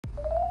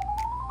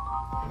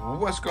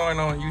What's going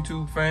on,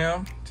 YouTube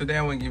fam? Today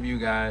I'm going to give you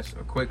guys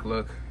a quick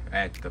look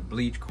at the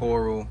Bleach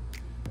Coral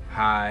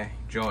High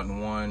Jordan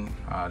 1.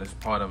 This is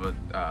part of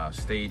a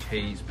Stage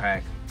Haze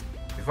pack.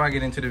 Before I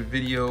get into the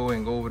video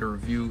and go over the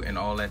review and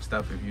all that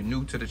stuff, if you're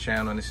new to the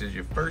channel and this is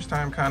your first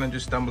time kind of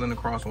just stumbling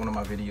across one of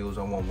my videos,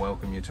 I want to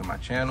welcome you to my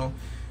channel.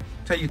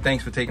 Tell you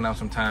thanks for taking out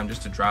some time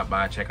just to drop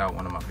by, check out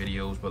one of my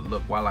videos. But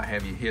look, while I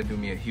have you here, do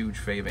me a huge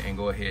favor and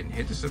go ahead and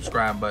hit the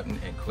subscribe button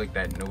and click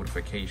that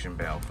notification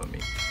bell for me.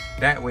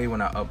 That way,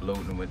 when I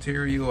upload new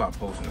material, I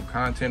post new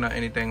content or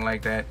anything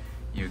like that,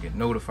 you'll get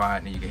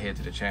notified and you can head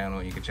to the channel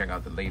and you can check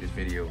out the latest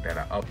video that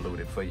I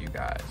uploaded for you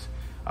guys.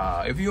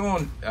 If you're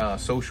on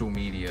social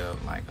media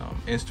like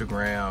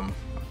Instagram,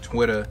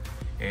 Twitter,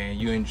 and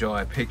you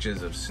enjoy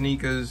pictures of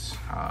sneakers,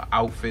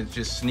 outfits,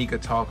 just sneaker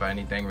talk or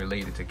anything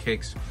related to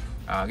kicks,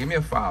 give me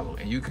a follow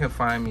and you can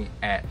find me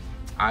at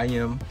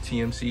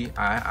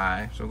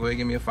IamTMCII. So go ahead and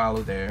give me a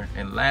follow there.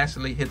 And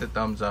lastly, hit the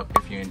thumbs up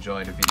if you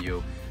enjoyed the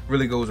video.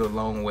 Really goes a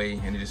long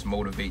way and it just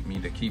motivates me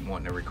to keep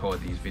wanting to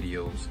record these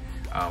videos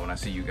when I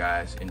see you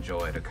guys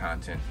enjoy the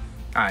content.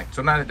 All right,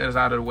 so now that that's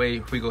out of the way,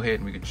 we go ahead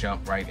and we can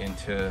jump right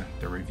into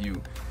the review.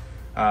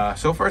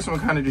 So first I'm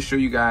gonna kind of just show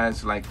you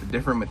guys like the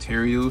different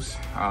materials.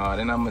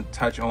 Then I'm gonna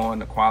touch on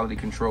the quality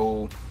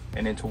control.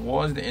 And then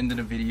towards the end of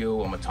the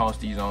video, I'm gonna toss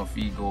these on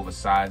feet, go over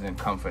size and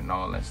comfort and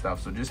all that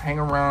stuff. So just hang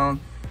around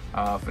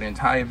for the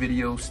entire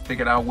video, stick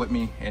it out with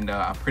me, and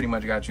I pretty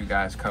much got you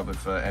guys covered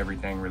for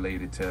everything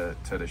related to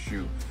the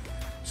shoe.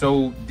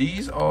 So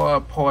these are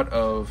part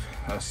of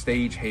a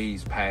Stage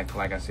Haze pack.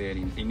 Like I said,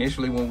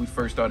 initially when we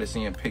first started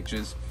seeing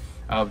pictures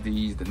of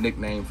these, the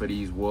nickname for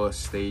these was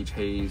Stage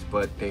Haze,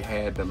 but they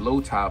had the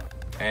low top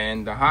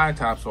and the high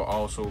tops were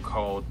also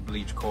called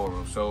Bleach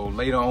Coral. So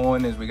later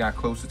on, as we got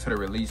closer to the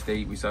release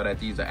date, we saw that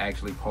these are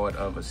actually part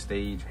of a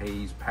Stage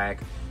Haze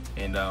pack,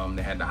 and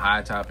they had the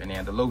high top and they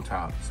had the low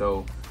top.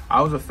 So I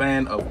was a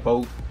fan of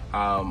both,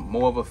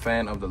 more of a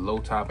fan of the low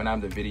top, and I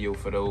have the video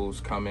for those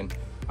coming.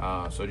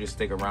 So just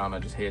stick around or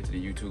just head to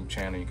the YouTube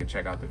channel. You can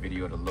check out the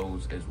video of the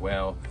lows as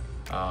well.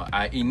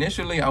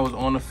 Initially I was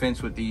on the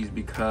fence with these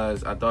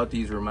because I thought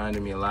these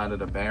reminded me a lot of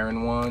the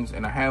Baron ones,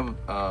 and I have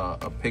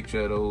a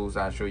picture of those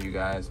I'll show you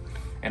guys,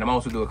 and I'm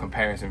also do a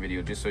comparison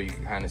video just so you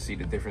can kind of see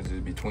the differences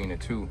between the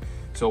two.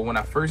 So when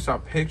I first saw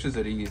pictures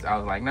of these, I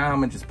was like, nah, I'm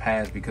gonna just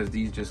pass because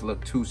these just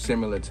look too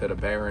similar to the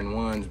Baron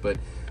ones. But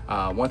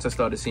once I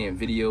started seeing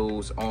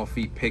videos, on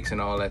feet pics and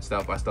all that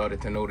stuff, I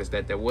started to notice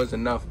that there was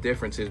enough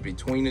differences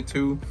between the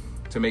two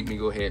to make me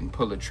go ahead and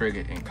pull the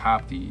trigger and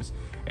cop these.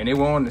 And they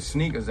were on the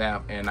sneakers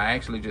app, and I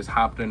actually just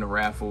hopped in the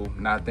raffle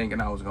not thinking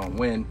I was gonna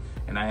win,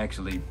 and I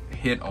actually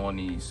hit on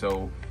these.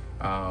 So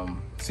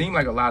seemed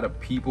like a lot of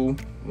people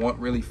weren't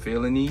really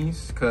feeling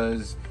these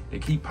because they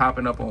keep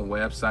popping up on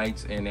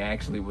websites, and they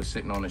actually were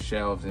sitting on the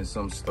shelves in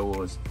some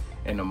stores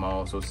in the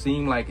mall. So it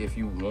seemed like if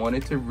you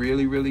wanted to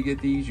really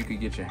get these, you could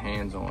get your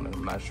hands on them.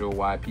 I'm not sure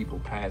why people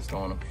passed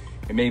on them,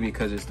 and maybe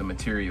because it's the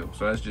material.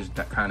 So let's just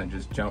kind of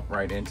just jump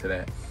right into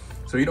that.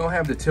 So you don't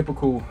have the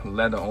typical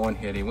leather on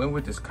here. They went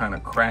with this kind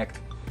of cracked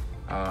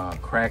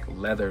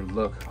leather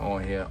look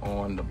on here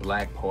on the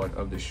black part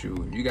of the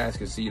shoe. You guys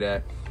can see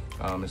that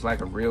it's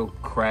like a real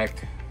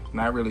cracked,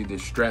 not really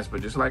distressed,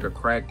 but just like a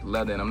cracked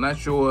leather. And I'm not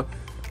sure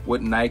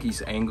what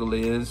Nike's angle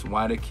is,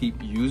 why they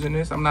keep using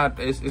this.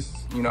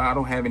 It's you know, I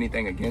don't have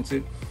anything against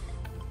it,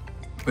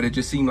 but it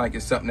just seemed like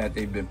it's something that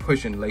they've been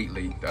pushing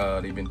lately.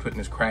 They've been putting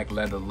this cracked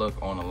leather look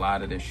on a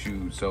lot of their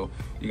shoes. So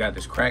you got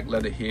this cracked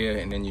leather here,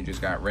 and then you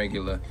just got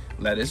regular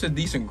leather. It's a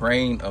decent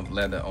grain of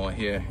leather on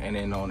here, and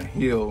then on the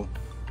heel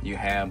you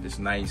have this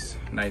nice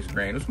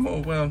grain. It's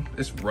more, well,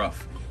 it's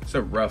rough. It's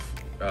a rough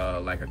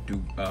like a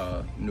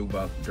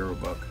Nubuck,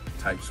 Durabuck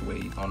type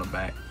suede on the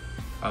back.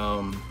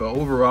 But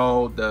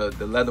overall, the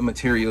leather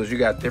materials, you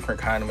got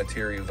different kind of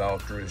materials all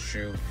through the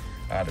shoe.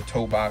 The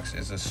toe box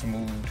is a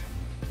smooth,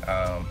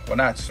 well,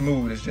 not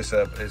smooth, it's just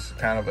it's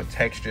kind of a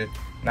textured,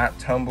 not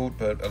tumbled,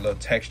 but a little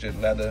textured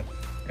leather,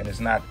 and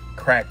it's not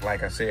cracked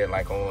like I said,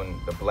 like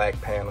on the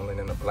black paneling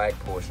and the black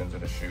portions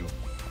of the shoe.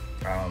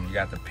 You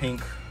got the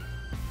pink,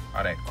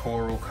 or that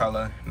coral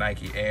color,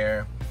 Nike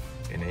Air.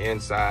 In the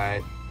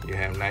inside, you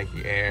have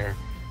Nike Air,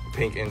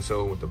 pink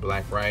insole with the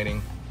black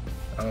writing.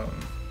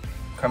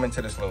 Coming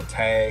to this little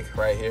tag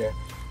right here.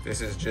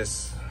 This is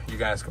just, you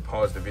guys can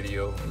pause the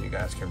video and you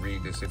guys can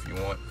read this if you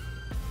want.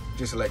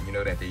 Just to let you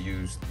know that they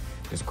used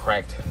this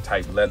cracked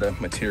type leather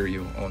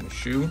material on the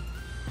shoe.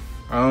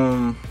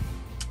 So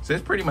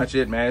that's pretty much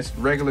it, man. It's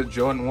regular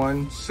Jordan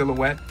 1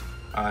 silhouette.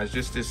 It's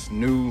just this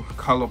new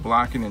color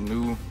blocking and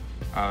new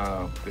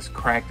this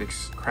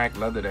cracked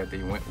leather that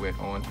they went with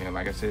on here.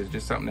 Like I said, it's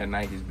just something that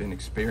Nike's been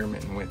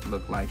experimenting with,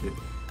 look like it,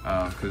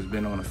 because it's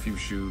been on a few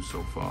shoes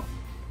so far.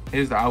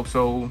 Here's the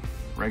outsole,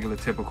 regular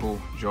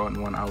typical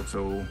Jordan 1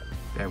 outsole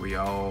that we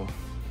all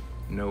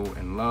know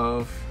and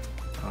love.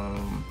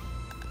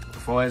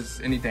 As far as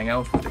anything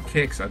else with the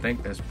kicks, I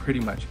think that's pretty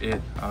much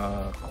it.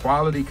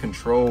 Quality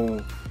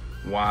control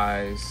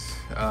wise,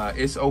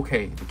 it's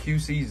okay. The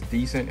QC is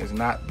decent, it's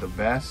not the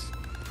best.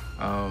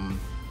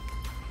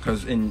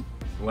 Because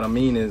what I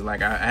mean is,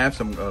 like, I have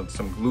some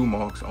glue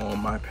marks on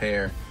my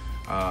pair.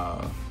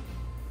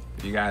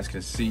 You guys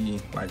can see,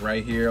 like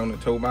right here on the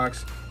toe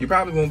box. You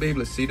probably won't be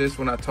able to see this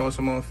when I toss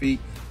them on feet,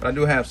 but I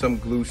do have some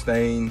glue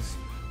stains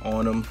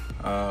on them.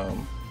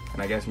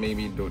 And I guess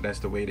maybe that's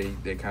the way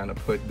they kind of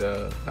put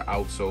the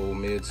outsole,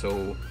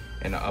 midsole,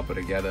 and the upper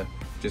together.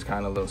 Just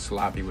kind of a little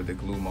sloppy with the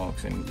glue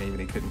marks, and maybe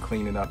they couldn't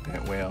clean it up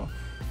that well.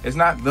 It's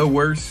not the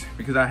worst,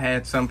 because I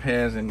had some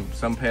pairs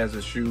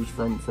of shoes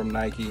from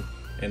Nike,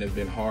 and it's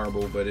been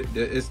horrible, but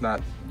it's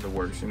not the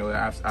worst. You know,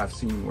 I've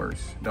seen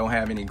worse. Don't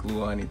have any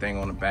glue or anything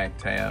on the back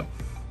tab.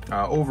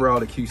 Overall,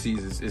 the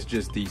QCs is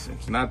just decent.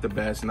 It's not the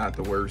best, not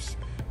the worst,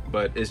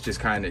 but it's just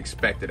kind of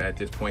expected at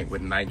this point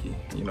with Nike.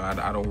 You know,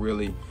 I don't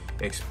really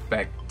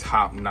expect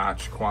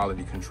top-notch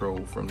quality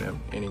control from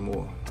them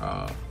anymore.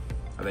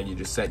 I think you're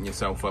just setting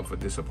yourself up for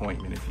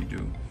disappointment if you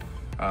do.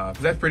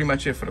 That's pretty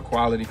much it for the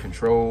quality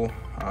control.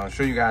 I'll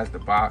show you guys the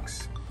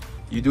box.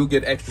 You do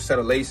get extra set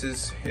of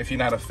laces. If you're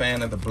not a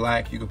fan of the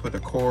black, you can put the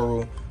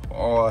coral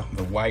or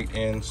the white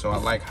in. So I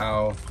like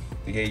how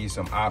they gave you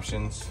some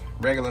options.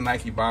 Regular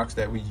Nike box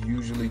that we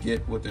usually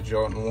get with the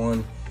Jordan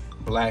 1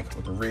 black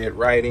with the red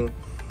writing.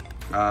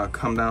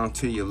 Come down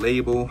to your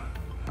label.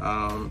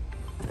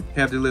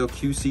 Have the little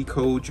QC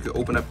code. You can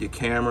open up your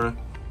camera,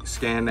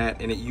 scan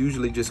that, and it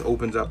usually just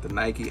opens up the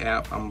Nike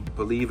app. I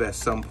believe at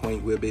some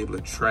point we'll be able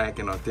to track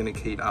and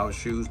authenticate our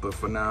shoes, but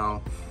for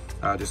now,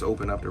 just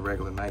open up the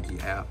regular Nike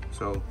app.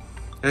 So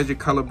there's your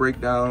color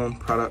breakdown,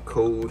 product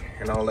code,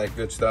 and all that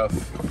good stuff.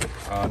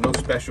 No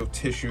special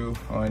tissue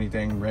or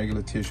anything,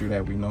 regular tissue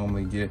that we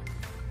normally get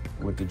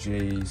with the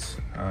J's.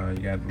 You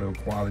got a little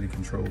quality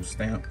control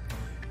stamp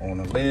on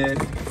the lid,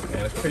 and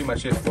that's pretty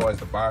much it as far as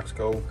the box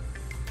go.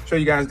 Show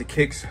you guys the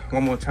kicks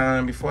one more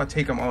time. Before I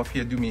take them off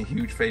here, do me a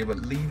huge favor,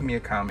 leave me a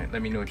comment.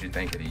 Let me know what you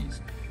think of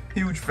these.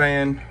 Huge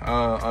fan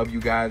of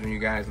you guys. When you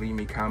guys leave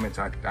me comments,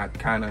 I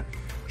kind of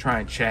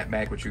try and chat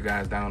back with you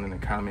guys down in the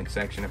comment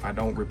section. If I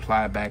don't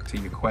reply back to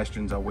your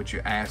questions or what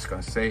you ask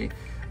or say,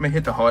 I'm gonna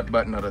hit the heart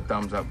button or the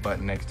thumbs up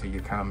button next to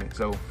your comment.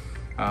 So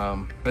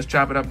let's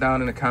chop it up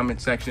down in the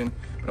comment section.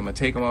 But I'm gonna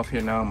take them off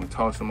here now. I'm gonna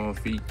toss them on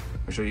feet.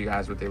 I'll show you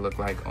guys what they look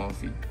like on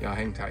feet. Y'all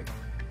hang tight.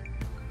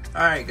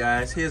 All right,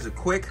 guys, here's a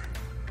quick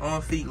on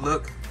feet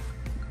look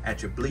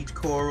at your bleach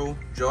coral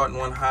Jordan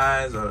 1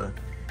 highs or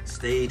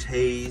stage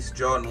Haze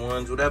Jordan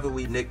 1s, whatever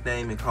we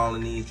nickname and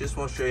calling these. Just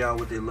want to show y'all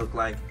what they look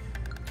like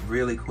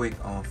really quick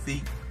on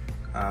feet.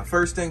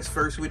 First things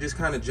first, we just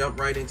kind of jump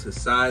right into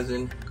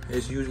sizing.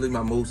 It's usually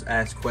my most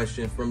asked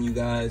question from you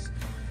guys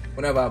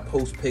whenever I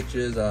post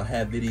pictures or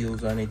have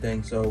videos or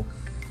anything. So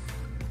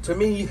to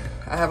me,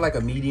 I have like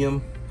a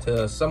medium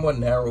to somewhat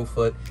narrow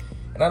foot,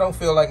 and I don't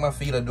feel like my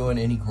feet are doing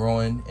any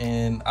growing,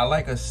 and I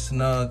like a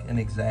snug and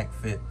exact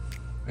fit.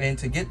 And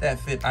to get that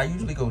fit, I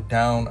usually go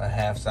down a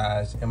half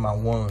size in my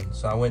ones.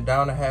 So I went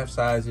down a half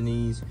size in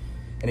these,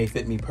 and they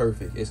fit me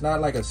perfect. It's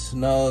not like a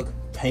snug,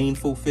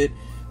 painful fit,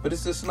 but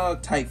it's a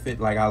snug, tight fit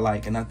like I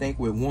like. And I think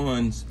with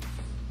ones,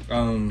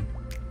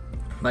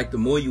 like the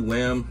more you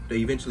wear them, they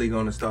eventually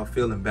gonna start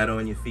feeling better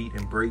on your feet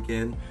and break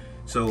in.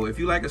 So if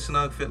you like a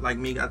snug fit like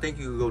me, I think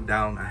you can go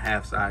down a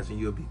half size and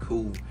you'll be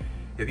cool.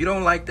 If you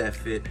don't like that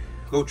fit,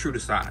 go true to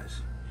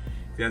size.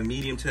 If you have a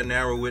medium to a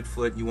narrow width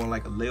foot, you want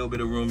like a little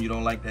bit of room, you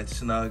don't like that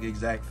snug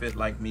exact fit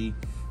like me,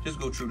 just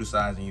go true to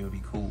size and you'll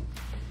be cool.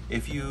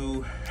 If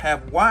you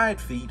have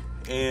wide feet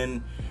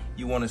and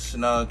you want a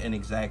snug and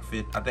exact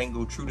fit, I think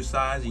go true to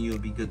size and you'll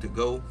be good to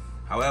go.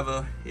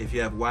 However, if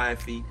you have wide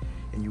feet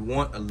and you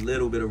want a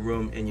little bit of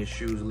room in your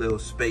shoes, a little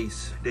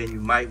space, then you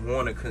might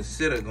want to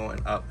consider going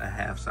up a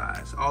half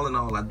size. All in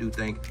all, I do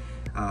think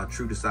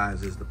true to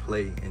size is the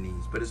play in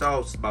these, but it's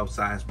all about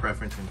size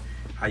preference and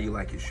how you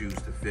like your shoes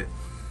to fit.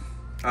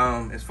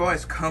 As far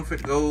as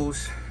comfort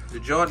goes, the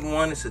Jordan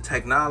 1 is a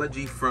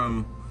technology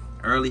from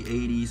early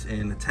 80s,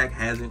 and the tech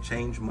hasn't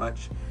changed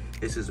much.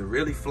 This is a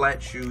really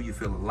flat shoe. You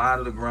feel a lot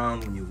of the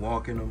ground when you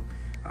walk in them.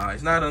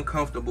 It's not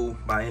uncomfortable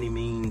by any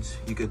means.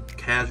 You could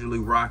casually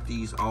rock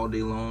these all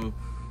day long,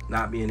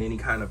 not be in any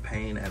kind of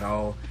pain at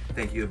all. I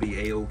think you'll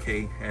be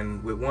a-okay.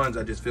 And with ones,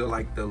 I just feel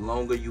like the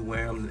longer you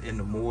wear them and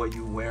the more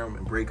you wear them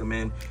and break them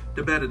in,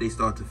 the better they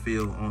start to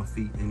feel on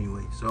feet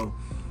anyway. So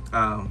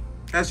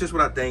that's just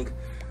what I think.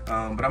 But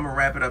I'm gonna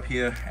wrap it up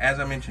here. As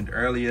I mentioned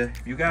earlier,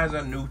 if you guys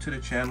are new to the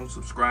channel,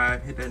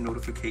 subscribe, hit that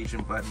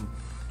notification button.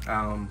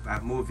 I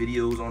have more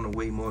videos on the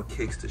way, more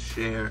kicks to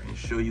share and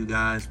show you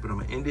guys, but I'm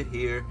gonna end it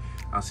here.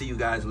 I'll see you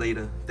guys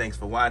later. Thanks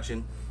for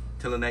watching.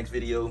 Till the next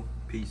video,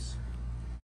 peace.